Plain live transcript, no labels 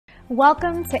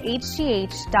Welcome to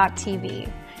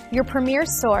HGH.TV, your premier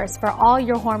source for all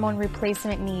your hormone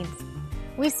replacement needs.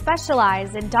 We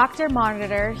specialize in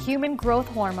doctor-monitored human growth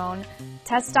hormone,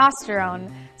 testosterone,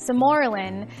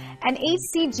 sermorelin, and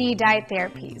HCG diet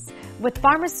therapies, with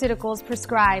pharmaceuticals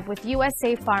prescribed with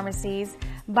USA pharmacies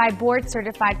by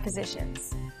board-certified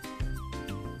physicians.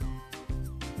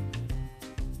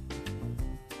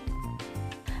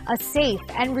 A safe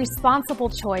and responsible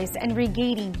choice in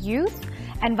regaining youth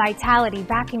and vitality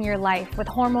back in your life with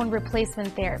hormone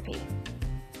replacement therapy.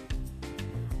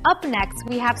 Up next,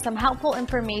 we have some helpful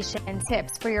information and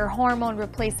tips for your hormone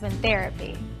replacement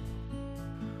therapy.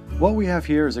 What we have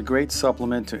here is a great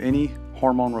supplement to any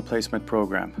hormone replacement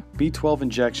program. B12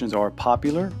 injections are a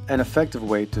popular and effective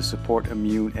way to support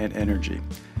immune and energy.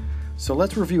 So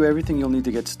let's review everything you'll need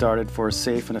to get started for a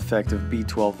safe and effective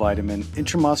B12 vitamin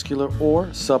intramuscular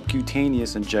or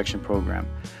subcutaneous injection program.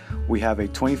 We have a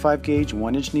 25 gauge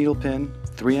 1-inch needle pin,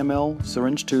 3 ml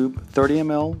syringe tube, 30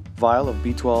 ml vial of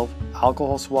B12,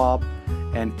 alcohol swab,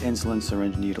 and insulin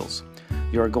syringe needles.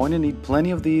 You are going to need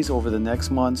plenty of these over the next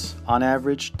months, on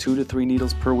average 2 to 3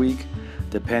 needles per week,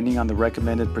 depending on the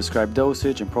recommended prescribed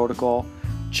dosage and protocol.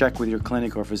 Check with your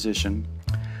clinic or physician.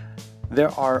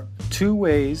 There are 2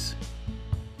 ways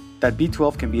that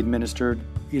B12 can be administered,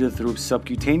 either through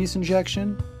subcutaneous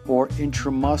injection or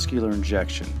intramuscular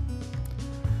injection.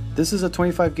 This is a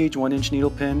 25 gauge 1-inch needle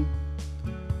pin.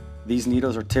 These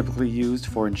needles are typically used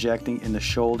for injecting in the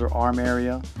shoulder arm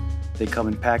area. They come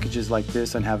in packages like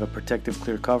this and have a protective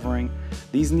clear covering.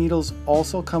 These needles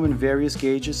also come in various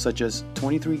gauges such as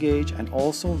 23 gauge and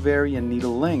also vary in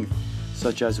needle length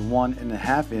such as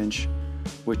 1.5 inch,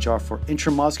 which are for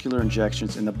intramuscular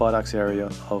injections in the buttocks area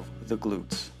of the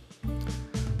glutes.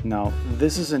 Now,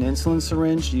 this is an insulin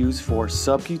syringe used for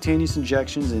subcutaneous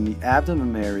injections in the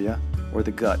abdomen area or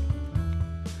the gut.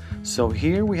 So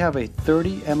here we have a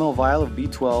 30 ml vial of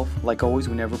B12. Like always,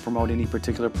 we never promote any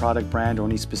particular product brand or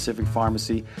any specific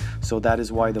pharmacy, so that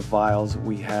is why the vials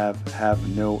we have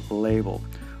no label.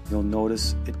 You'll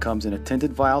notice it comes in a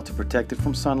tinted vial to protect it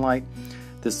from sunlight.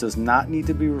 This does not need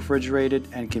to be refrigerated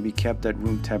and can be kept at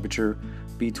room temperature.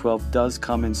 B12 does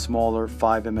come in smaller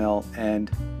 5 ml and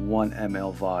 1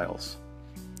 ml vials.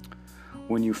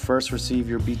 When you first receive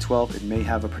your B12, it may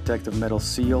have a protective metal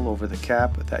seal over the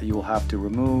cap that you will have to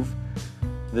remove.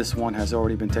 This one has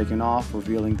already been taken off,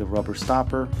 revealing the rubber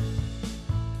stopper.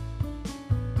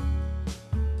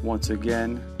 Once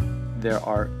again, there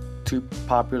are 2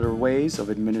 popular ways of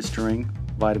administering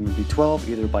vitamin B12,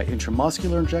 either by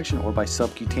intramuscular injection or by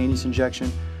subcutaneous injection.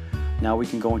 Now we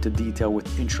can go into detail with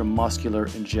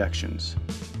intramuscular injections.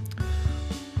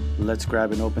 Let's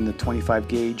grab and open the 25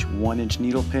 gauge 1-inch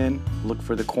needle pin. Look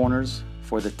for the corners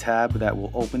for the tab that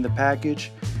will open the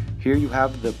package. Here you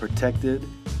have the protected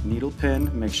needle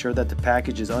pin. Make sure that the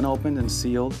package is unopened and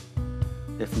sealed.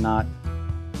 If not,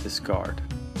 discard.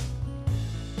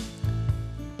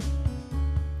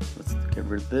 Let's get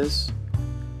rid of this.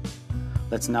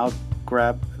 Let's now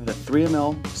grab the 3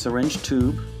 ml syringe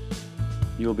tube.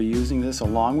 You'll be using this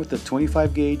along with the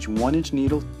 25 gauge 1-inch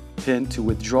needle pin to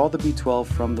withdraw the B12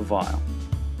 from the vial.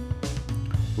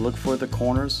 Look for the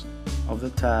corners of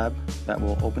the tab that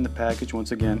will open the package.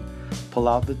 Once again, pull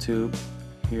out the tube.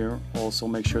 Here, also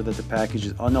make sure that the package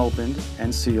is unopened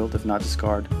and sealed. If not,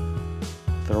 discard.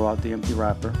 Throw out the empty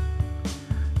wrapper.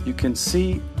 You can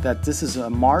see that this is a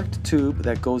marked tube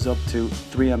that goes up to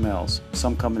 3 mLs.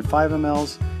 Some come in 5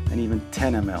 mLs and even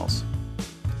 10 mLs.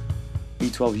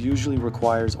 B12 usually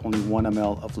requires only 1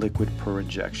 ml of liquid per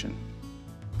injection.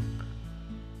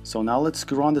 So now let's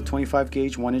screw on the 25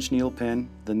 gauge 1-inch needle pin.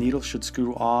 The needle should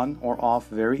screw on or off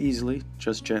very easily,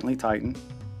 just gently tighten.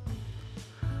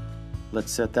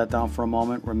 Let's set that down for a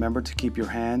moment. Remember to keep your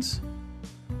hands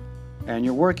and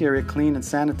your work area clean and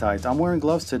sanitized. I'm wearing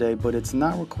gloves today, but it's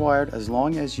not required as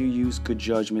long as you use good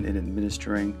judgment in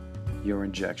administering your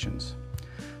injections.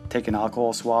 Take an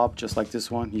alcohol swab just like this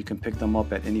one. You can pick them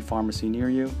up at any pharmacy near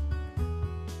you.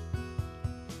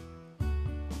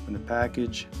 Open the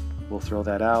package. We'll throw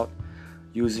that out.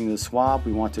 Using the swab,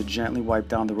 we want to gently wipe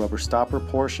down the rubber stopper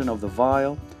portion of the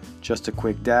vial. Just a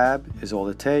quick dab is all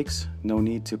it takes. No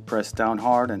need to press down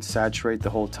hard and saturate the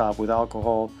whole top with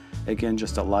alcohol. Again,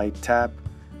 just a light tap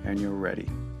and you're ready.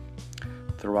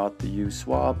 Throw out the used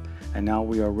swab, and now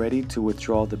we are ready to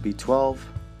withdraw the B12.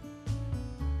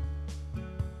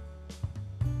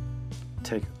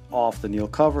 Take off the needle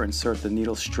cover, insert the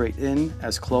needle straight in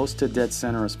as close to dead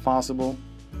center as possible.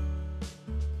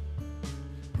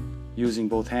 Using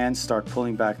both hands, start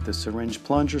pulling back the syringe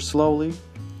plunger slowly.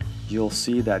 You'll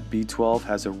see that B12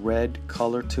 has a red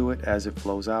color to it as it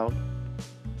flows out.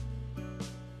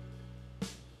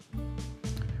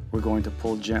 We're going to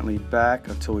pull gently back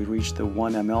until we reach the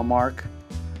 1 ml mark.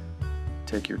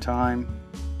 Take your time.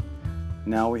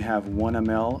 Now we have 1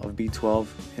 ml of B12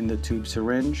 in the tube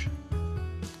syringe.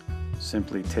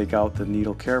 Simply take out the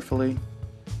needle carefully.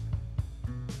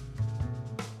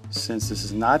 Since this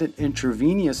is not an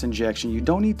intravenous injection, you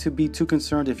don't need to be too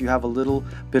concerned if you have a little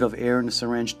bit of air in the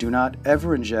syringe. Do not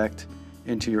ever inject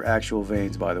into your actual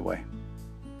veins, by the way.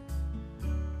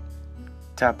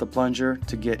 Tap the plunger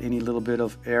to get any little bit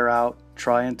of air out.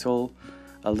 Try until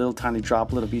a little tiny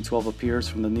droplet of B12 appears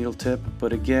from the needle tip.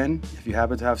 But again, if you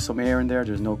happen to have some air in there,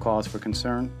 there's no cause for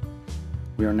concern.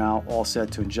 We are now all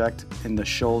set to inject in the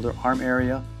shoulder arm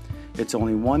area. It's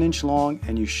only 1 inch long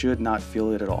and you should not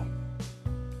feel it at all.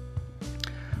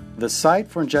 The site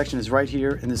for injection is right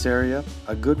here in this area.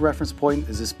 A good reference point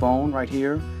is this bone right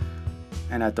here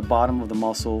and at the bottom of the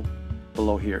muscle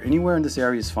below here. Anywhere in this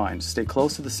area is fine. Stay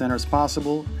close to the center as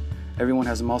possible. Everyone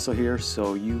has a muscle here,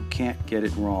 so you can't get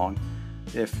it wrong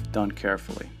if done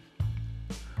carefully.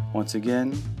 Once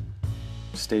again,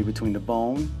 stay between the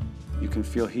bone. You can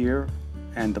feel here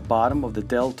and the bottom of the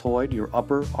deltoid, your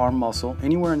upper arm muscle.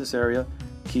 Anywhere in this area,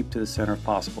 keep to the center if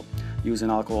possible. Use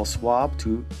an alcohol swab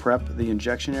to prep the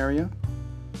injection area.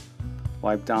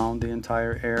 Wipe down the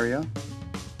entire area,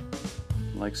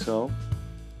 like so.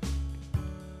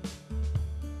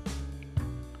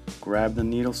 Grab the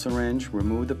needle syringe,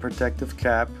 remove the protective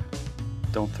cap.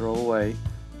 Don't throw away.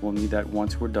 We'll need that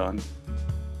once we're done.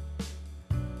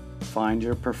 Find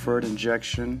your preferred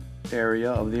injection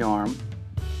area of the arm.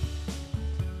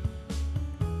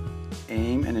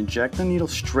 Aim and inject the needle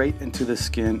straight into the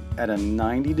skin at a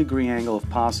 90-degree angle if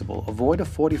possible. Avoid a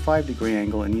 45-degree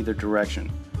angle in either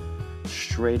direction.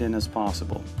 Straight in as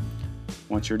possible.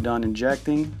 Once you're done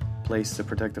injecting, place the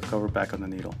protective cover back on the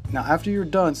needle. Now after you're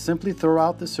done, simply throw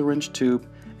out the syringe tube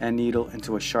and needle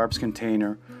into a sharps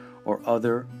container or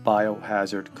other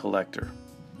biohazard collector.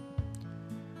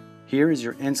 Here is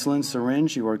your insulin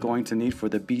syringe you are going to need for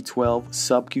the B12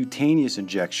 subcutaneous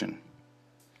injection.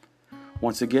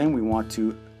 Once again, we want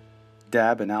to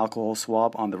dab an alcohol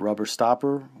swab on the rubber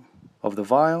stopper of the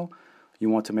vial. You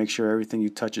want to make sure everything you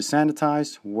touch is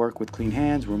sanitized. Work with clean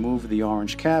hands. Remove the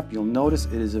orange cap. You'll notice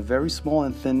it is a very small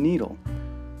and thin needle.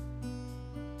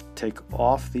 Take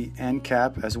off the end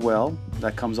cap as well.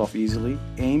 That comes off easily.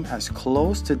 Aim as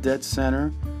close to dead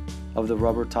center of the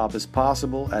rubber top as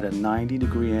possible at a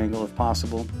 90-degree angle if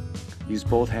possible. Use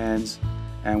both hands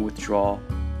and withdraw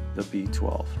the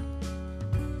B12.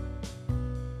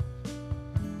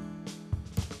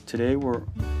 Today we're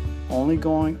only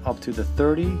going up to the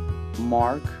 30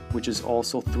 mark, which is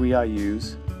also 3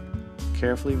 IUs.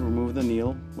 Carefully remove the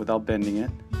needle without bending it.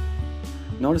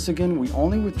 Notice again, we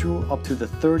only withdrew up to the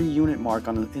 30 unit mark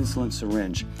on an insulin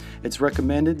syringe. It's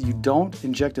recommended you don't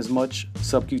inject as much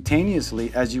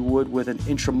subcutaneously as you would with an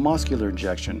intramuscular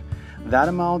injection. That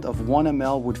amount of 1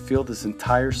 ml would fill this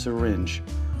entire syringe.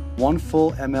 1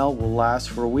 full ml will last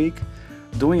for a week.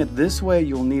 Doing it this way,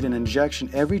 you'll need an injection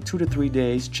every 2 to 3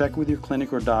 days. Check with your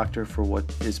clinic or doctor for what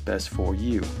is best for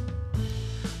you.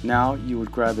 Now you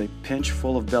would grab a pinch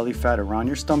full of belly fat around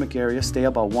your stomach area. Stay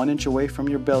about 1 inch away from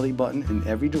your belly button in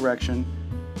every direction.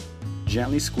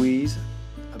 Gently squeeze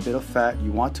a bit of fat.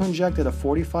 You want to inject at a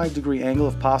 45-degree angle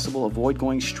if possible. Avoid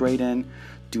going straight in.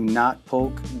 Do not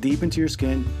poke deep into your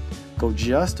skin. Go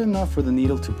just enough for the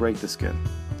needle to break the skin.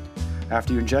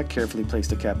 After you inject, carefully place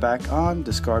the cap back on,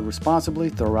 discard responsibly,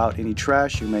 throw out any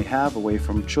trash you may have away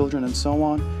from children and so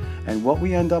on. And what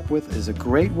we end up with is a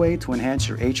great way to enhance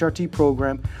your HRT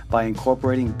program by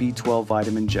incorporating B12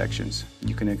 vitamin injections.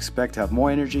 You can expect to have more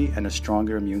energy and a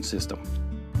stronger immune system.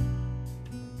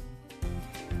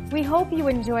 We hope you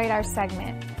enjoyed our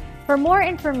segment. For more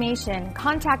information,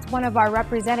 contact one of our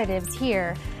representatives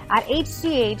here at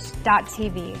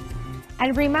hgh.tv.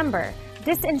 And remember,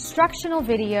 this instructional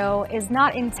video is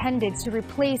not intended to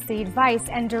replace the advice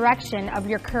and direction of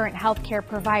your current healthcare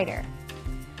provider.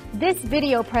 This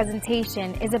video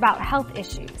presentation is about health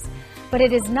issues, but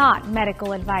it is not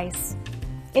medical advice.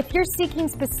 If you're seeking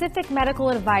specific medical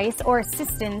advice or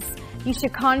assistance, you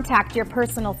should contact your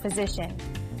personal physician.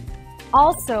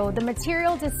 Also, the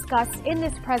material discussed in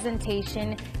this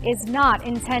presentation is not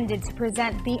intended to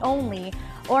present the only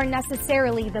or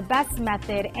necessarily the best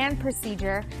method and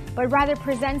procedure, but rather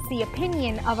presents the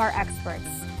opinion of our experts.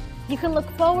 You can look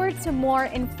forward to more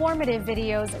informative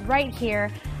videos right here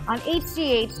on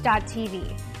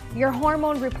hgh.tv, your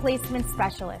hormone replacement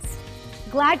specialist.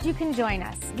 Glad you can join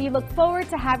us. We look forward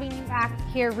to having you back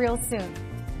here real soon.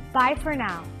 Bye for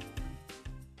now.